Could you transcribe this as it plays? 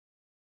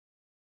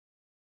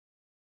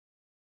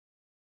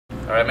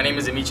All right, my name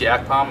is Amechi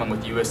Akpom. I'm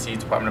with USC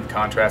Department of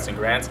Contracts and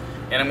Grants,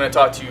 and I'm going to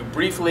talk to you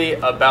briefly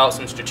about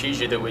some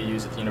strategy that we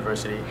use at the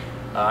university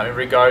in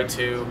regard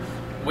to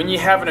when you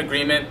have an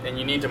agreement and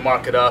you need to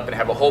mark it up and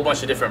have a whole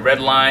bunch of different red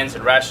lines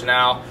and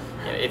rationale.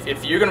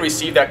 If you're going to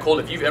receive that cold,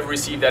 if you've ever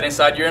received that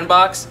inside your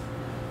inbox,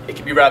 it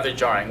can be rather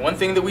jarring. One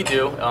thing that we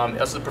do,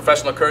 as a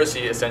professional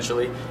courtesy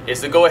essentially,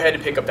 is to go ahead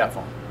and pick up that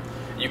phone.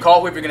 You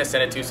call whoever you're going to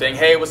send it to saying,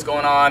 hey, what's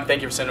going on?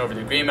 Thank you for sending over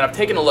the agreement. I've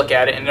taken a look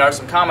at it and there are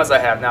some comments I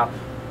have. Now,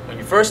 when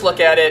you first look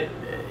at it,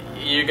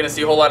 you're going to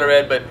see a whole lot of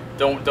red, but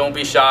don't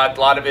be shocked.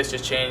 A lot of it's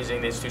just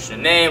changing the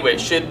institutional name, where it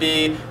should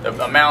be,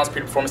 the amounts,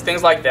 pre-performance,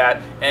 things like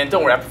that. And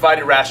don't worry, I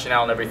provided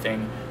rationale and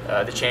everything,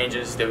 the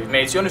changes that we've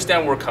made, so you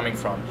understand where we're coming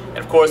from. And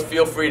of course,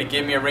 feel free to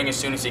give me a ring as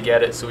soon as you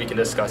get it so we can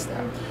discuss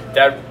that.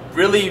 That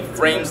really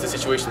frames the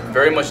situation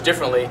very much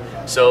differently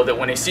so that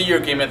when they see your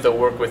agreement, they'll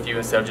work with you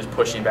instead of just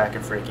pushing back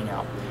and freaking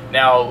out.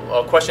 Now,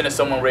 a question that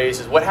someone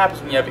raised is what happens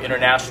when you have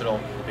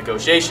international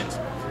negotiations?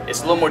 It's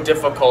a little more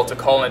difficult to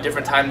call in a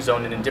different time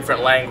zone and in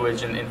different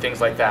language and things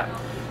like that.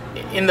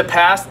 In the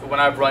past, when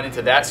I've run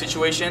into that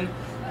situation,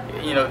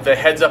 the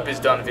heads up is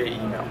done via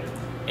email.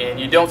 And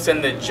you don't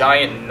send the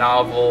giant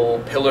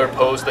novel pillar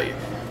post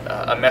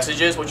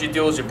messages. What you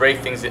do is you break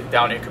things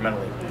down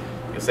incrementally.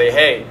 You'll say,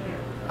 hey,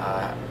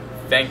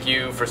 thank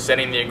you for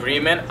sending the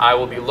agreement. I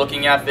will be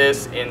looking at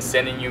this and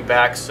sending you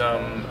back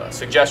some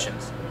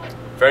suggestions.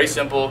 Very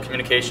simple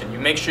communication. You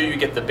make sure you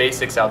get the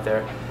basics out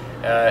there.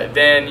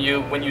 Then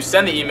when you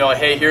send the email,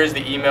 hey, here's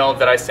the email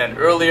that I sent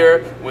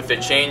earlier with the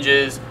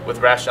changes, with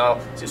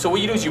rationale. So what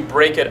you do is you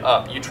break it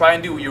up. You try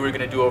and do what you were going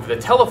to do over the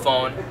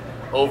telephone,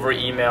 over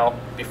email,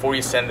 before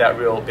you send that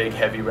real big,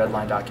 heavy red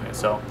line document.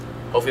 So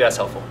hopefully that's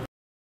helpful.